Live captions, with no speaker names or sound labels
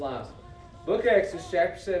lives. Book of Exodus,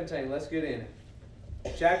 chapter 17. Let's get in it.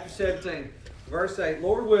 Chapter 17, verse 8.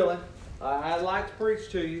 Lord willing, I'd like to preach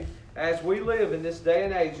to you as we live in this day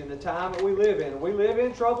and age, in the time that we live in. We live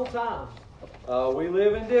in troubled times. We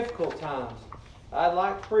live in difficult times. I'd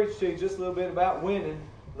like to preach to you just a little bit about winning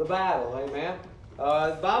the battle. Amen.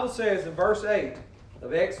 The Bible says in verse 8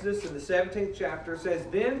 of Exodus in the 17th chapter, it says,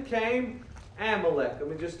 Then came Amalek. Let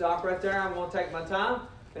me just stop right there. I'm going to take my time.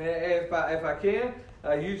 If I can,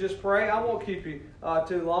 you just pray. I won't keep you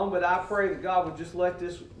too long, but I pray that God would just let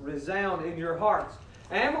this resound in your hearts.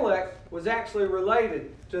 Amalek was actually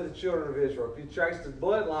related to the children of Israel. If you trace the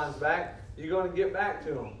bloodlines back, you're going to get back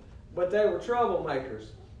to them. But they were troublemakers.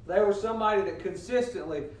 They were somebody that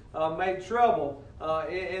consistently made trouble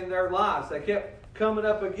in their lives. They kept coming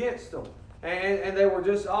up against them. And they were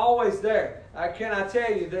just always there. Can I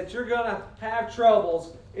tell you that you're going to have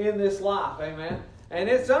troubles in this life? Amen. And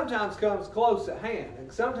it sometimes comes close at hand.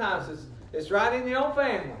 And sometimes it's right in your own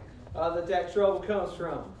family that trouble comes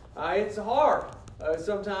from. It's hard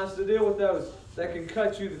sometimes to deal with those that can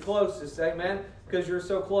cut you the closest. Amen. Because you're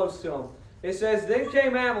so close to them. It says, Then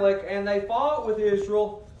came Amalek, and they fought with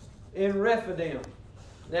Israel in Rephidim.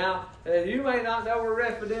 Now, you may not know where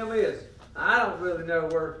Rephidim is. I don't really know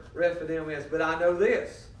where Rephidim is, but I know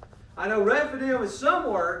this. I know Rephidim is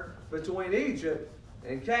somewhere between Egypt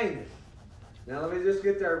and Canaan. Now, let me just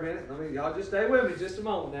get there a minute. Y'all just stay with me just a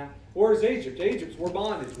moment now. Where's Egypt? Egypt's where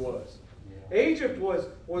bondage was. Yeah. Egypt was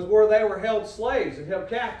where they were held slaves and held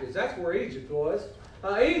captives. That's where Egypt was.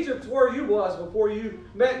 Egypt's where you was before you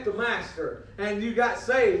met the Master and you got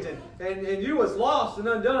saved and you was lost and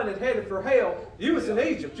undone and headed for hell. You was in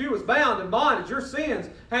Egypt. You was bound in bondage. Your sins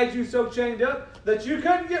had you so chained up that you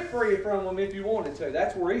couldn't get free from them if you wanted to.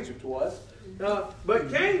 That's where Egypt was.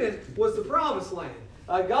 But Canaan was the promised land.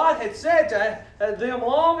 God had said to them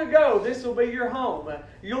long ago, this will be your home.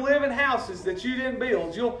 You'll live in houses that you didn't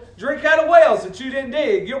build. You'll drink out of wells that you didn't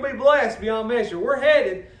dig. You'll be blessed beyond measure. We're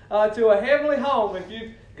headed to a heavenly home. If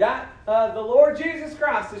you've got the Lord Jesus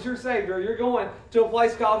Christ as your Savior, you're going to a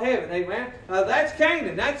place called heaven. Amen. That's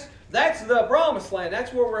Canaan. That's the promised land.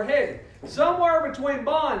 That's where we're headed. Somewhere between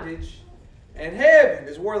bondage and heaven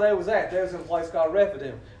is where they was at. They was in a place called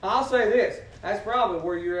Rephidim. I'll say this. That's probably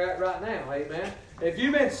where you're at right now. Amen. If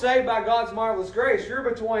you've been saved by God's marvelous grace, you're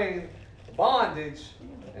between bondage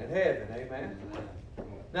and heaven. Amen.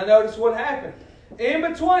 Now notice what happened. In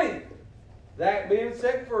between that being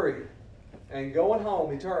set free and going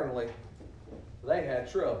home eternally, they had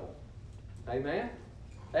trouble. Amen.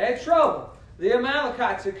 They had trouble. The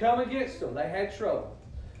Amalekites had come against them. They had trouble.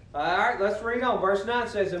 All right, let's read on. Verse 9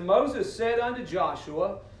 says, And Moses said unto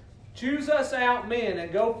Joshua, Choose us out men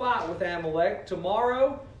and go fight with Amalek.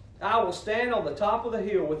 Tomorrow I will stand on the top of the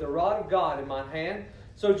hill with the rod of God in my hand.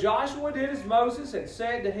 So Joshua did as Moses had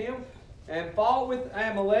said to him and fought with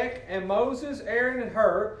Amalek. And Moses, Aaron, and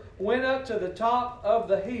Hur went up to the top of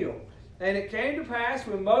the hill. And it came to pass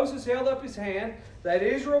when Moses held up his hand that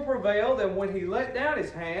Israel prevailed, and when he let down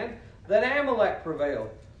his hand that Amalek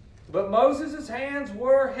prevailed. But Moses' hands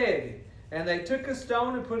were heavy, and they took a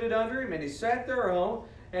stone and put it under him, and he sat thereon.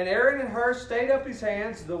 And Aaron and Hur stayed up his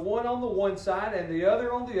hands, the one on the one side and the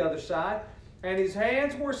other on the other side. And his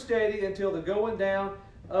hands were steady until the going down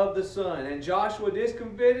of the sun. And Joshua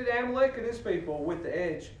discomfited Amalek and his people with the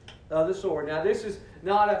edge of the sword. Now this is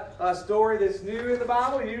not a story that's new in the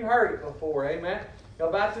Bible. You've heard it before, amen?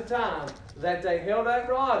 About the time that they held that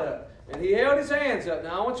rod up. And he held his hands up.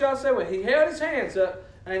 Now I want y'all to say, well, he held his hands up.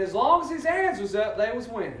 And as long as his hands was up, they was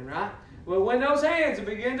winning, right? Well, when those hands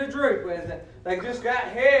began to droop, and they just got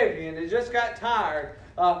heavy and they just got tired,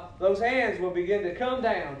 those hands would begin to come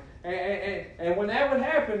down. And when that would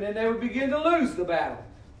happen, then they would begin to lose the battle.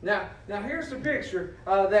 Now here's the picture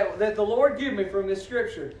that the Lord gave me from this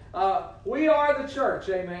scripture. We are the church,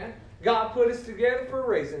 amen. God put us together for a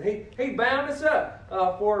reason. He bound us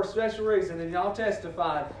up for a special reason, and y'all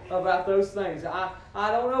testified about those things. I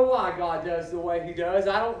don't know why God does the way He does.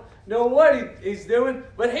 I don't know what He's doing,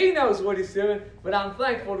 but He knows what He's doing. But I'm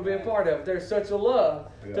thankful to be a part of it. There's such a love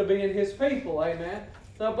to be in His people, amen.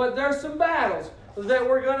 But there's some battles that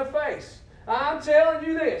we're going to face. I'm telling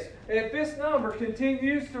you this, if this number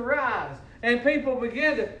continues to rise, and people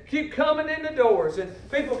begin to keep coming in the doors, and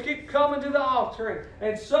people keep coming to the altar,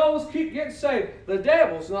 and souls keep getting saved, the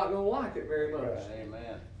devil's not going to like it very much.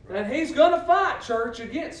 Amen. And he's going to fight, church,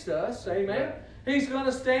 against us. Amen. He's going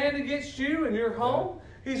to stand against you and your home.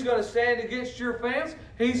 He's going to stand against your fans.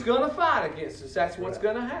 He's going to fight against us. That's what's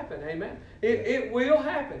going to happen. Amen. It will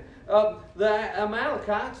happen. The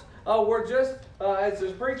Amalekites were just, as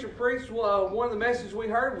the preacher preached, one of the messages we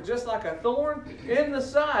heard was just like a thorn in the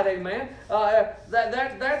side, amen.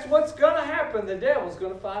 That's what's going to happen. The devil's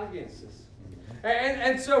going to fight against us.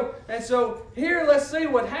 And so here, let's see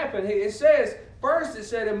what happened. It says, first it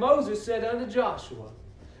said, and Moses said unto Joshua.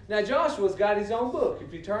 Now Joshua's got his own book.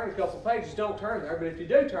 If you turn a couple pages, don't turn there, but if you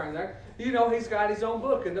do turn there, you know he's got his own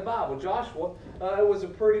book in the Bible. Joshua was a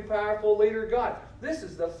pretty powerful leader of God. This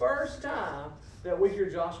is the first time that we hear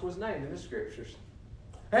Joshua's name in the Scriptures.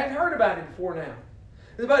 I hadn't heard about him before now.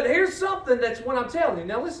 But here's something that's what I'm telling you.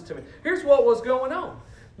 Now listen to me. Here's what was going on.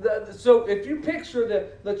 So if you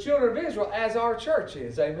picture the children of Israel as our church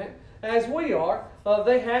is, amen, as we are,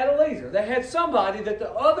 they had a leader. They had somebody that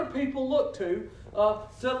the other people looked to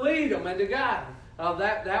lead them and to guide them.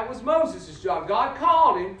 That was Moses' job. God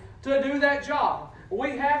called him to do that job.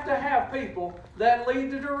 We have to have people that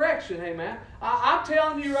lead the direction, amen. I'm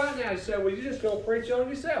telling you right now, you say, well, you're just going to preach on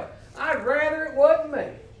yourself. I'd rather it wasn't me.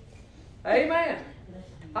 Amen.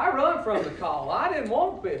 I run from the call. I didn't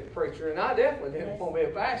want to be a preacher, and I definitely didn't want to be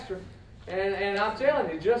a pastor. And I'm telling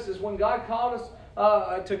you, just as when God called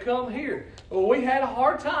us to come here, well, we had a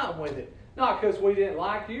hard time with it. Not because we didn't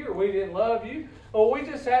like you or we didn't love you. Well, we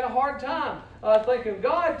just had a hard time thinking,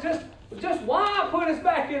 God, just why put us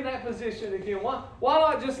back in that position again? Why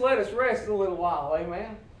not just let us rest a little while?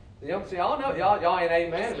 Amen. You know, see, y'all know y'all ain't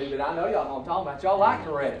amen to me, but I know y'all know what I'm talking about. Y'all like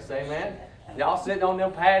to rest. Amen. Y'all sitting on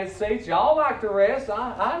them padded seats. Y'all like to rest.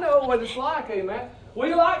 I know what it's like. Amen.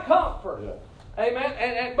 We like comfort. Yeah.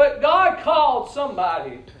 Amen. But God called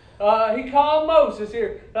somebody. He called Moses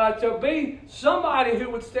here to be somebody who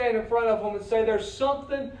would stand in front of them and say there's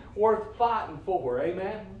something worth fighting for.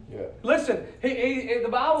 Amen. Yeah. Listen, the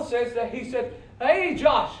Bible says that he said, hey,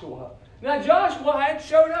 Joshua. Now, Joshua hadn't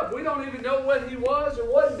showed up. We don't even know what he was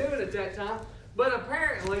or wasn't doing at that time. But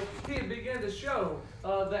apparently, he had begun to show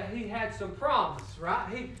that he had some promise,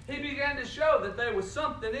 right? He began to show that there was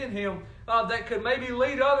something in him that could maybe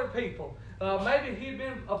lead other people. Maybe he had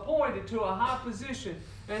been appointed to a high position,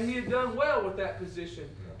 and he had done well with that position.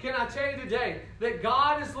 Can I tell you today that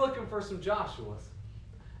God is looking for some Joshuas?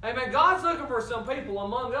 Amen. God's looking for some people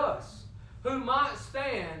among us who might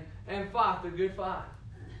stand and fight the good fight.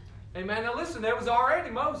 Amen. Now listen, there was already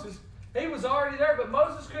Moses. He was already there, but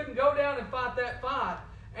Moses couldn't go down and fight that fight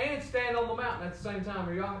and stand on the mountain at the same time.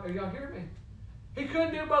 Are y'all hearing me? He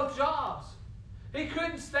couldn't do both jobs. He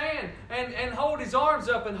couldn't stand and hold his arms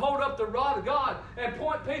up and hold up the rod of God and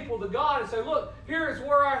point people to God and say, look, here is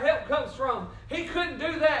where our help comes from. He couldn't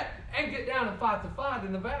do that and get down and fight the fight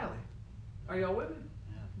in the valley. Are y'all with me?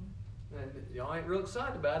 And y'all ain't real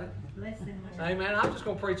excited about it. Amen. I'm just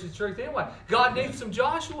going to preach the truth anyway. God needs some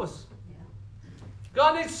Joshuas.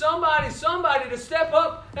 God needs somebody to step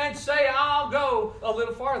up and say, I'll go a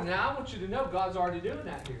little farther. Now, I want you to know God's already doing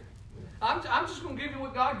that here. I'm just going to give you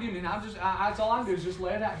what God gave me. And that's all I'm doing is just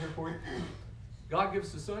lay it out here for you. God gives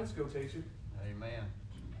us a Sunday school teacher. Amen.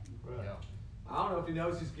 Right. Yeah. I don't know if he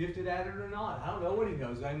knows he's gifted at it or not. I don't know what he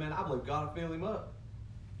knows. Amen. I believe God will fill him up.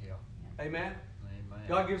 Yeah. Amen. Amen.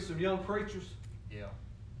 God gives some young preachers. Yeah.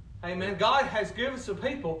 Amen. God has given some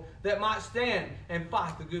people that might stand and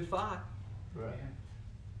fight the good fight. Right.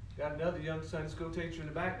 Got another young Sunday school teacher in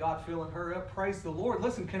the back. God filling her up. Praise the Lord.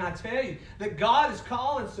 Listen, can I tell you that God is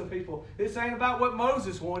calling some people? This ain't about what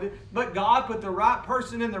Moses wanted, but God put the right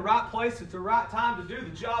person in the right place at the right time to do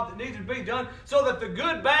the job that needed to be done so that the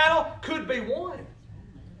good battle could be won.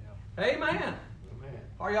 Yeah. Amen.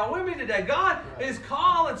 Are y'all with me today? God is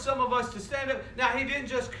calling some of us to stand up. Now, he didn't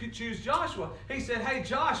just choose Joshua. He said, hey,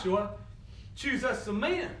 Joshua, choose us some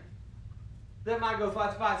men that might go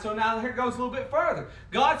fight the fight. So now here goes a little bit further.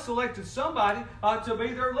 God selected somebody to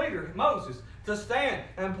be their leader, Moses, to stand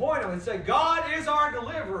and point them and say, God is our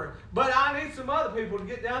deliverer, but I need some other people to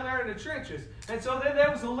get down there in the trenches. And so then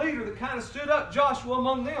there was a leader that kind of stood up, Joshua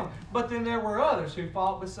among them. But then there were others who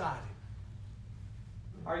fought beside him.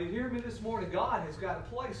 Are you hearing me this morning? God has got a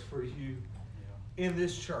place for you in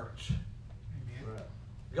this church. Amen.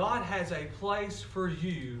 God has a place for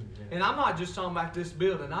you. And I'm not just talking about this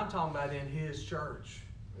building. I'm talking about in His church.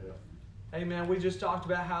 Yeah. Amen. We just talked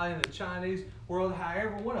about how in the Chinese world, how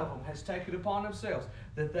every one of them has taken upon themselves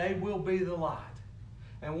that they will be the light.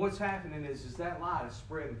 And what's happening is that light is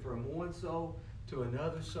spreading from one soul to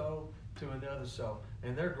another soul to another soul.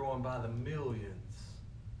 And they're growing by the millions.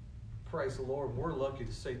 Praise the Lord. We're lucky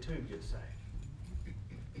to see 2 get saved.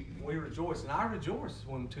 We rejoice, and I rejoice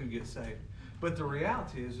when 2 get saved. But the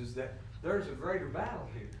reality is that there's a greater battle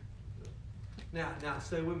here. Now,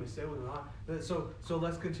 stay with me. So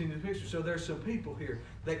let's continue the picture. So there's some people here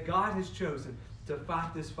that God has chosen to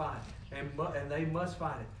fight this fight, and they must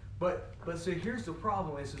fight it. But see, here's the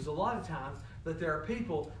problem is a lot of times that there are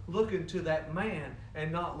people looking to that man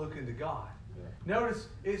and not looking to God. Yeah. Notice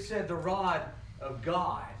it said the rod of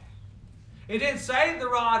God. It didn't say the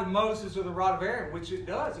rod of Moses or the rod of Aaron, which it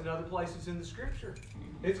does in other places in the Scripture.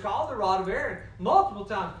 It's called the rod of Aaron multiple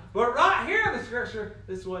times. But right here in the Scripture,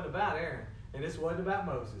 this wasn't about Aaron. And this wasn't about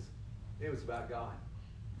Moses. It was about God.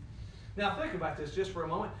 Now think about this just for a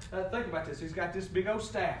moment. Think about this. He's got this big old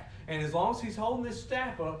staff. And as long as he's holding this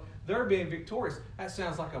staff up, they're being victorious. That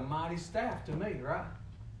sounds like a mighty staff to me, right?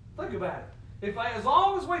 Think about it. As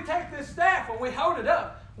long as we take this staff and we hold it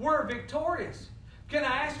up, we're victorious. Can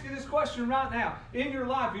I ask you this question right now? In your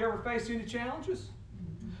life, you ever faced any challenges?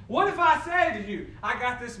 What if I say to you, I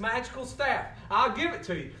got this magical staff. I'll give it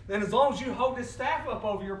to you. And as long as you hold this staff up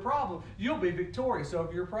over your problem, you'll be victorious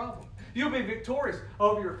over your problem. You'll be victorious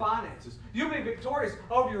over your finances. You'll be victorious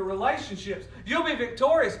over your relationships. You'll be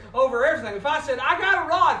victorious over everything. If I said, I got a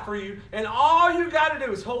rod for you, and all you got to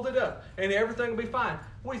do is hold it up, and everything will be fine.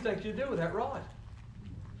 What do you think you'd do with that rod?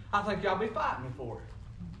 I think y'all be fighting me for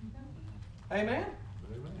it. Amen?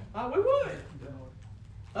 We would.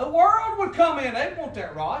 The world would come in. They'd want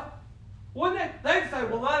that rod. Wouldn't they? They'd say,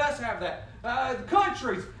 well, let us have that. The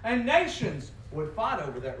countries and nations would fight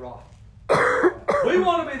over that rod. We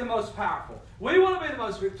want to be the most powerful. We want to be the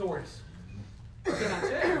most victorious. Can I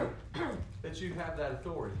tell you that you have that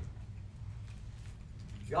authority?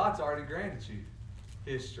 God's already granted you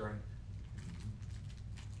His strength.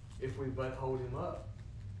 If we but hold Him up.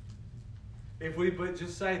 If we but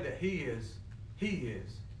just say that He is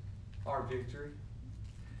our victory.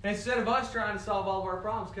 Instead of us trying to solve all of our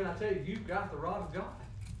problems, can I tell you, you've got the rod of God.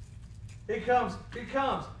 It comes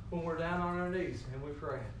when we're down on our knees and we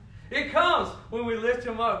pray. It comes when we lift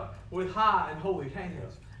Him up with high and holy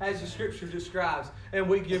hands, as the Scripture describes, and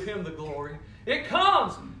we give Him the glory. It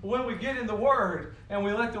comes when we get in the Word and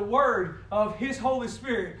we let the Word of His Holy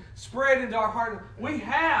Spirit spread into our heart. We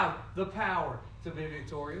have the power to be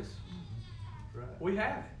victorious. Right. We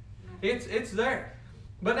have it. It's there.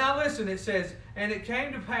 But now listen, it says, and it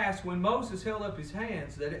came to pass when Moses held up his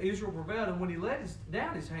hands that Israel prevailed, and when he let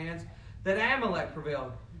down his hands that Amalek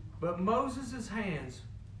prevailed. But Moses' hands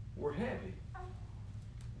were heavy.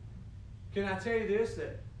 Can I tell you this,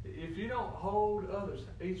 that if you don't hold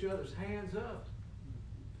each other's hands up,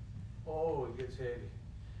 oh, it gets heavy.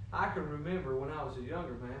 I can remember when I was a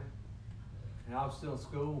younger man, and I was still in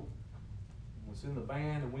school, I was in the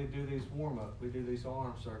band, and we'd do these warm-up, we'd do these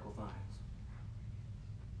arm circle things.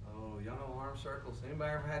 Oh, y'all know arm circles?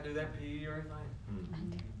 Anybody ever had to do that PE or anything?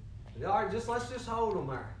 Mm-hmm. All right, let's just hold them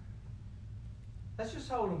there. Let's just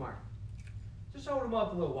hold them there. Just hold them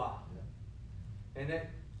up a little while. Yeah. And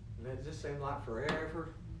that just seemed like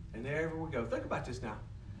forever and ever we go. Think about this now.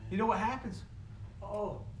 You know what happens?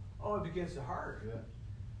 Oh, it begins to hurt.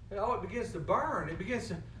 Yeah. Oh, it begins to burn. It begins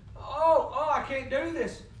to, I can't do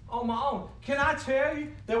this on my own. Can I tell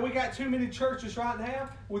you that we got too many churches right now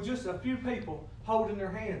with just a few people holding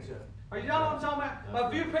their hands up? Are you know what I'm talking about?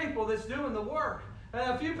 A few people that's doing the work.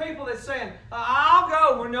 And a few people that's saying, I'll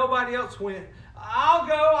go where nobody else went. I'll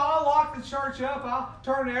go, I'll lock the church up, I'll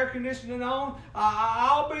turn the air conditioning on,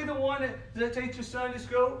 I'll be the one that teaches Sunday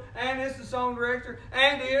school, and is the song director,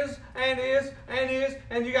 and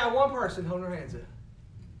you got one person holding their hands up.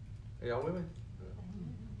 Are y'all with me?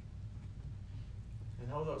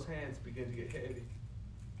 And all those hands begin to get heavy.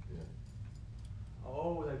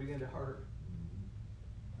 Oh, they begin to hurt.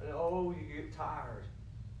 And oh, you get tired.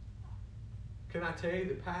 Can I tell you,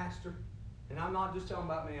 the pastor, and I'm not just talking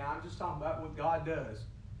about me, I'm just talking about what God does.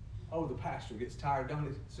 Oh, the pastor gets tired, don't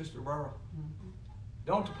he, Sister Burl? Mm-hmm.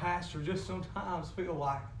 Don't the pastor just sometimes feel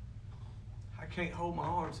like, I can't hold my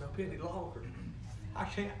arms up any longer. I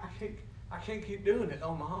can't keep doing it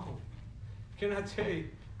on my own. Can I tell you,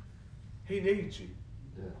 he needs you.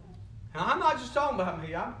 Yeah. Now, I'm not just talking about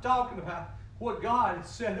me. I'm talking about what God has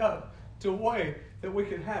set up to a way that we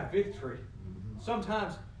can have victory. Mm-hmm.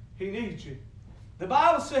 Sometimes he needs you. The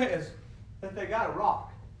Bible says that they got a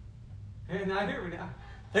rock. And now hear me now.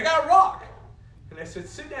 They got a rock. And they said,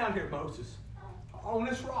 sit down here, Moses, on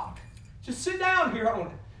this rock. Just sit down here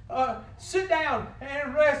on it. Sit down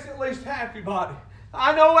and rest at least half your body.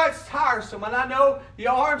 I know that's tiresome, and I know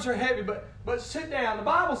your arms are heavy, but sit down. The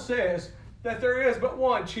Bible says that there is but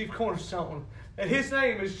one chief cornerstone, and his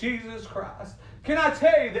name is Jesus Christ. Can I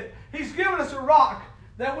tell you that he's given us a rock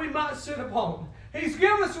that we might sit upon? He's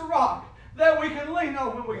given us a rock that we can lean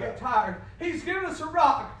on when we get tired. He's given us a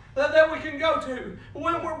rock that we can go to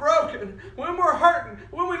when we're broken, when we're hurting,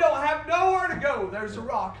 when we don't have nowhere to go. There's a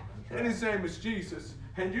rock, and his name is Jesus.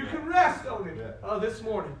 And you can rest on him this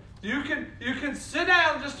morning. You can sit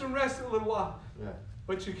down just and rest a little while. Yeah.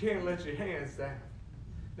 but you can't let your hands down.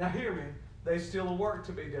 Now hear me. There's still a work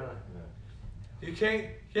to be done. You can't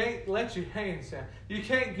let your hands down. You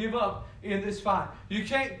can't give up in this fight. You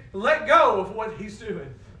can't let go of what he's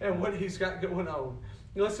doing and what he's got going on.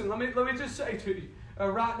 Listen, let me just say to you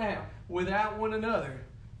right now, without one another,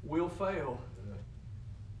 we'll fail.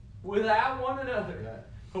 Without one another,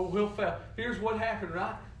 we'll fail. Here's what happened,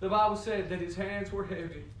 right? The Bible said that his hands were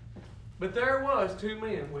heavy. But there was 2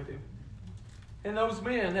 men with him. And those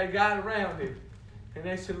men, they got around him. And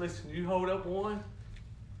they said, listen, you hold up one,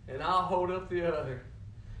 and I'll hold up the other.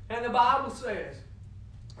 And the Bible says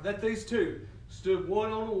that these two stood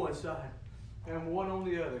one on the one side and one on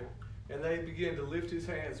the other. And they began to lift his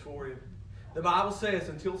hands for him. The Bible says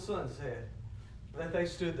until sunset that they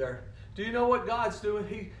stood there. Do you know what God's doing?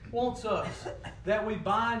 He wants us that we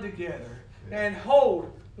bind together and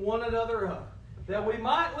hold one another up. That we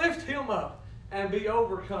might lift him up and be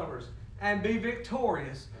overcomers and be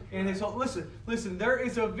victorious in his home. Listen, there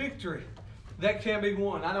is a victory that can be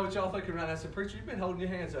won. I know what y'all thinking right now. I said, preacher, you've been holding your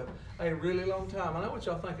hands up a really long time. I know what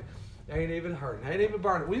y'all thinking. They ain't even hurting. They ain't even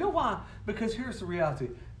burning. We know why? Because here's the reality.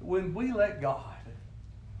 When we let God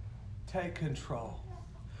take control,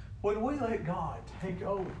 when we let God take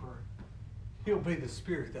over, he'll be the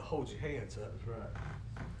spirit that holds your hands up. That's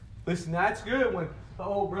right. Listen, that's good when,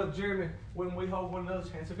 oh, Brother Jeremy, when we hold one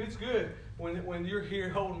another's hands. If it's good when you're here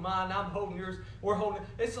holding mine, I'm holding yours, we're holding,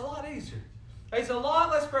 it's a lot easier. It's a lot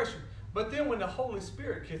less pressure. But then when the Holy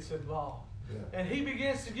Spirit gets involved, and he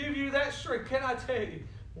begins to give you that strength, can I tell you,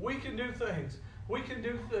 we can do things. We can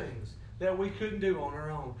do things that we couldn't do on our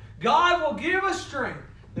own. God will give us strength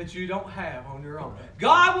that you don't have on your own.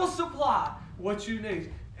 God will supply what you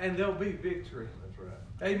need, and there'll be victory. That's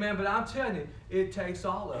right. Amen. But I'm telling you, it takes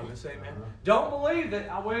all of us. Amen. Don't believe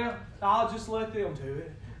that, well, I'll just let them do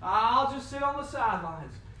it. I'll just sit on the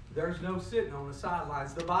sidelines. There's no sitting on the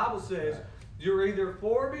sidelines. The Bible says you're either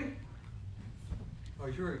for me or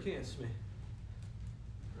you're against me.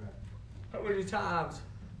 Right. How many times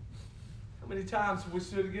have we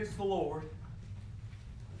stood against the Lord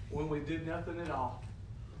when we did nothing at all?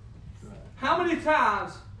 Right. How many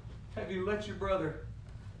times have you let your brother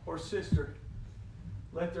or sister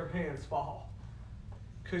let their hands fall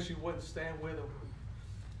because you wouldn't stand with them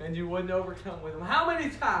and you wouldn't overcome with them? How many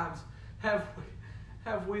times have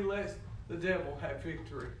we let the devil have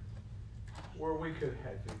victory where we could have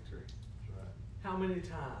had victory? Right. How many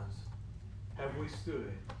times have we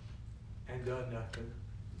stood and done nothing?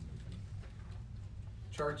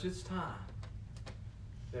 Church, it's time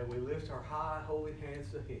that we lift our high, holy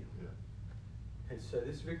hands to him and say,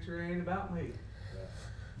 this victory ain't about me.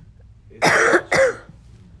 It's about you.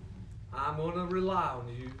 I'm going to rely on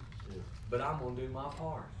you, but I'm going to do my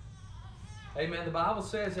part. Amen. The Bible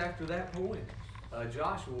says after that point,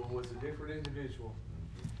 Joshua was a different individual.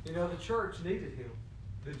 You know, the church needed him.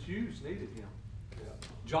 The Jews needed him.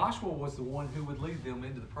 Joshua was the one who would lead them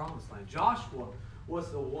into the promised land. Joshua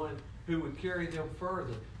was the one who would carry them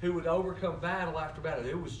further, who would overcome battle after battle.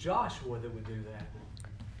 It was Joshua that would do that.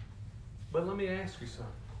 But let me ask you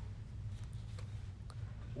something.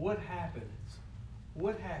 What happens?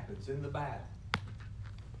 What happens in the battle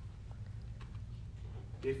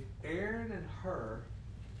if Aaron and Hur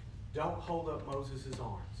don't hold up Moses'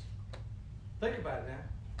 arms? Think about it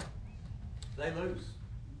now. They lose.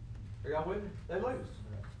 Are y'all with me? They lose.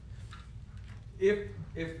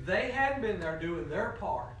 If they hadn't been there doing their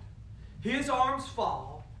part, his arms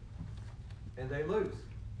fall and they lose.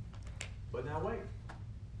 But now wait.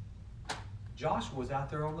 Joshua's out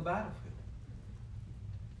there on the battlefield.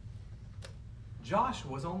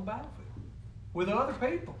 Joshua's on the battlefield with other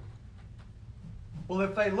people. Well,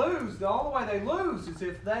 if they lose, the only way they lose is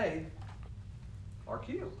if they are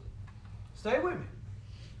killed. Stay with me.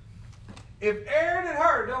 If Aaron and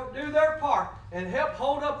Hur don't do their part and help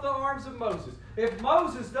hold up the arms of Moses, if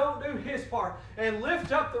Moses don't do his part and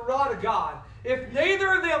lift up the rod of God, if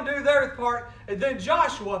neither of them do their part, then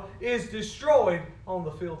Joshua is destroyed on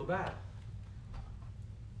the field of battle.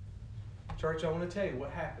 Church, I want to tell you what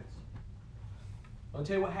happens. I want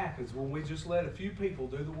to tell you what happens when we just let a few people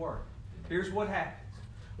do the work. Here's what happens.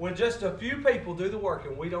 When just a few people do the work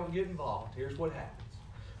and we don't get involved, here's what happens.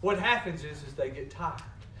 What happens is they get tired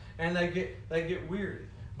and they get weary.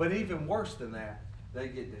 But even worse than that, they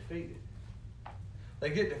get defeated. They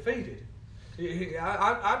get defeated.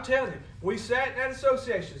 I'm telling you, we sat in that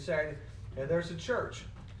association Saturday, and there's a church.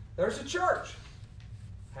 There's a church.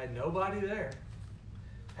 Had nobody there.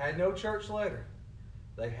 Had no church leader.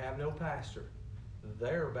 They have no pastor.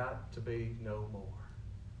 They're about to be no more.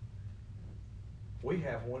 We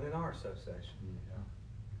have one in our association.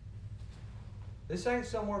 This ain't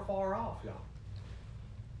somewhere far off, y'all.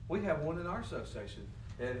 We have one in our association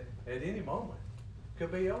at any moment.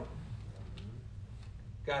 Could be open.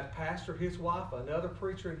 Got a pastor, his wife, another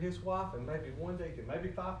preacher and his wife, and maybe one deacon, maybe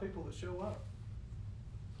 5 people that show up.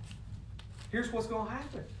 Here's what's going to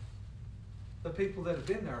happen. The people that have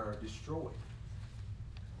been there are destroyed.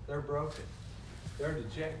 They're broken. They're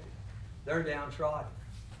dejected. They're downtrodden.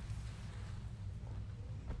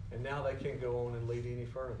 And now they can't go on and lead any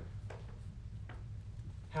further.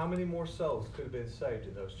 How many more souls could have been saved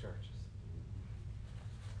in those churches?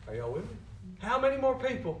 Are y'all with me? How many more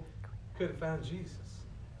people could have found Jesus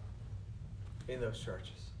in those churches?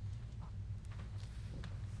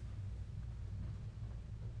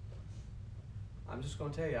 I'm just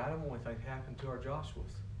going to tell you, I don't want anything to happen to our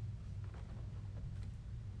Joshuas.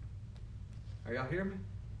 Are y'all hearing me?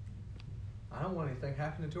 I don't want anything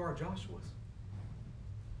happening to our Joshuas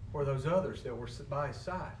or those others that were by his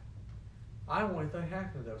side. I don't want anything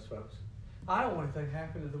happening to those folks. I don't want anything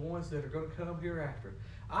happening to the ones that are going to come hereafter.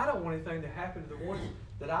 I don't want anything to happen to the ones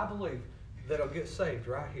that I believe that'll get saved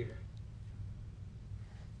right here.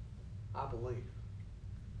 I believe.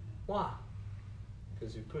 Why?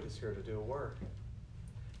 Because he put us here to do a work.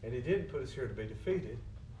 And he didn't put us here to be defeated.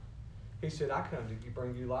 He said, I come to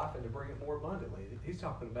bring you life and to bring it more abundantly. He's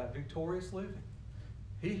talking about victorious living.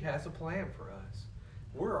 He has a plan for us.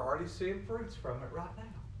 We're already seeing fruits from it right now.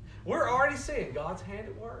 We're already seeing God's hand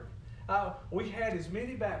at work. We had as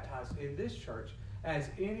many baptized in this church as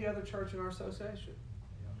any other church in our association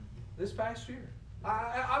this past year.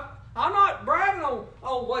 I'm not bragging on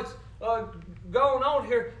what's going on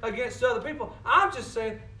here against other people. I'm just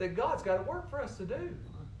saying that God's got a work for us to do.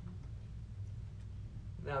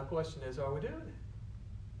 Now the question is, are we doing it?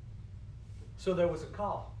 So there was a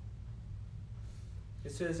call.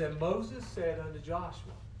 It says, and Moses said unto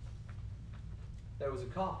Joshua, there was a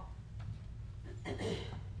call.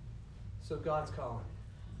 So God's calling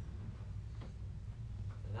you.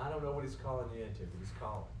 And I don't know what he's calling you into, but he's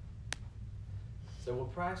calling. So,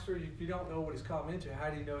 well, Pastor, if you don't know what he's calling into,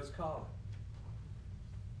 how do you know he's calling?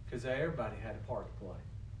 Because everybody had a part to play.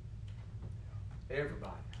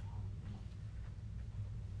 Everybody.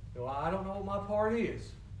 Well, I don't know what my part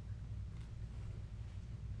is.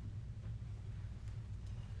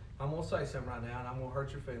 I'm going to say something right now, and I'm going to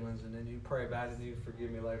hurt your feelings, and then you pray about it, and you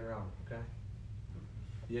forgive me later on, okay?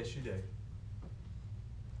 Yes, you do.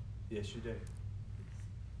 Yes, you do.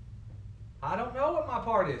 I don't know what my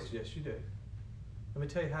part is. Yes, you do. Let me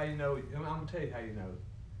tell you how you know. I'm going to tell you how you know.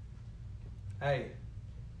 Hey,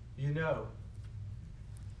 you know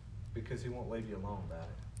because he won't leave you alone about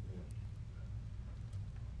it.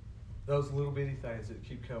 Those little bitty things that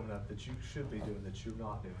keep coming up that you should be doing that you're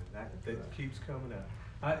not doing, that keeps coming up.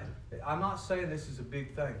 I'm not saying this is a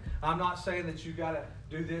big thing. I'm not saying that you got to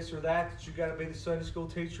do this or that you got to be the Sunday school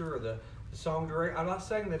teacher or the song director. I'm not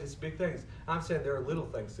saying that it's big things. I'm saying there are little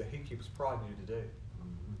things that he keeps prodding you to do.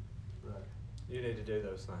 Right. You need to do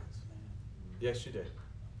those things. Yes, you do.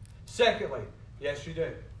 Secondly, yes, you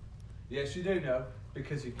do. Yes, you do know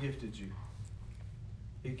because he gifted you.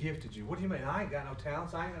 He gifted you. What do you mean? I ain't got no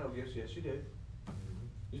talents. I ain't got no gifts. Yes, you do.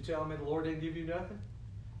 You telling me the Lord didn't give you nothing?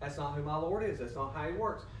 That's not who my Lord is. That's not how he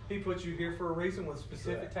works. He put you here for a reason with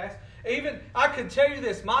specific tasks. Even, I can tell you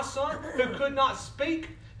this, my son who could not speak,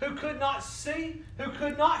 who could not see, who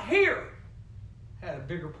could not hear, had a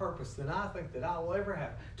bigger purpose than I think that I will ever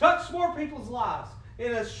have. Touched more people's lives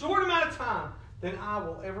in a short amount of time than I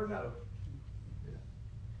will ever know. Yeah.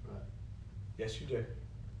 Right. Yes, you do.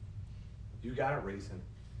 You got a reason.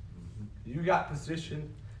 You got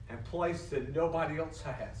position and place that nobody else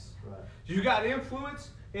has. Right. You got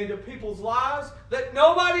influence into people's lives that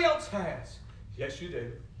nobody else has. Yes, you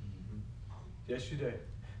do. Yes, you do.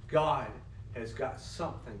 God has got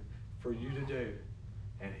something for you to do,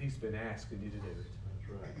 and he's been asking you to do it.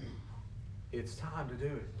 That's right. It's time to do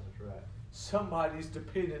it. That's right. Somebody's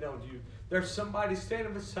dependent on you. There's somebody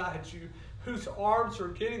standing beside you whose arms are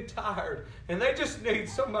getting tired, and they just need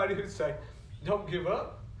somebody who say, don't give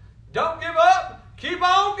up. Don't give up. Keep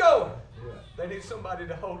on going. Yeah. They need somebody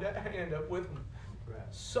to hold that hand up with them. Right.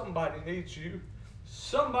 Somebody needs you.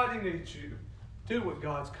 Somebody needs you. Do what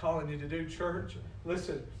God's calling you to do, church.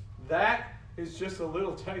 Listen, that is just a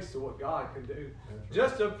little taste of what God can do. Right.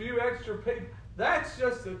 Just a few extra people. That's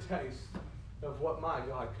just a taste of what my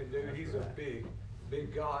God can do. That's He's right. a big,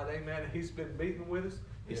 big God. Amen. He's been meeting with us.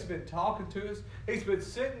 He's Yeah. been talking to us. He's been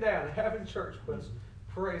sitting down and having church with us.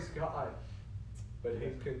 Praise God. But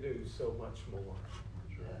he can do so much more.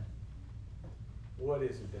 That's right. What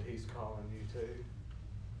is it that he's calling you to?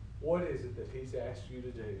 What is it that he's asked you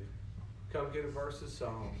to do? Come get a verse of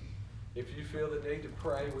song. If you feel the need to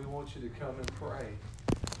pray, we want you to come and pray.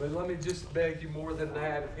 But let me just beg you more than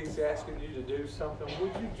that. If He's asking you to do something,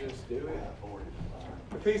 would you just do it?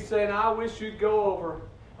 If He's saying, I wish you'd go over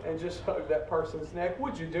and just hug that person's neck,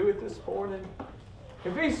 would you do it this morning?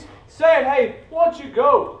 If He's saying, hey, why don't you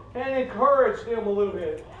go and encourage them a little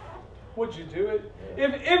bit, would you do it?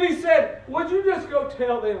 If He said, would you just go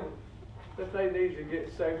tell them that they need to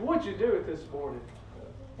get saved, would you do it this morning?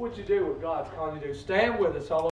 Would you do what God's calling you to do? Stand with us all.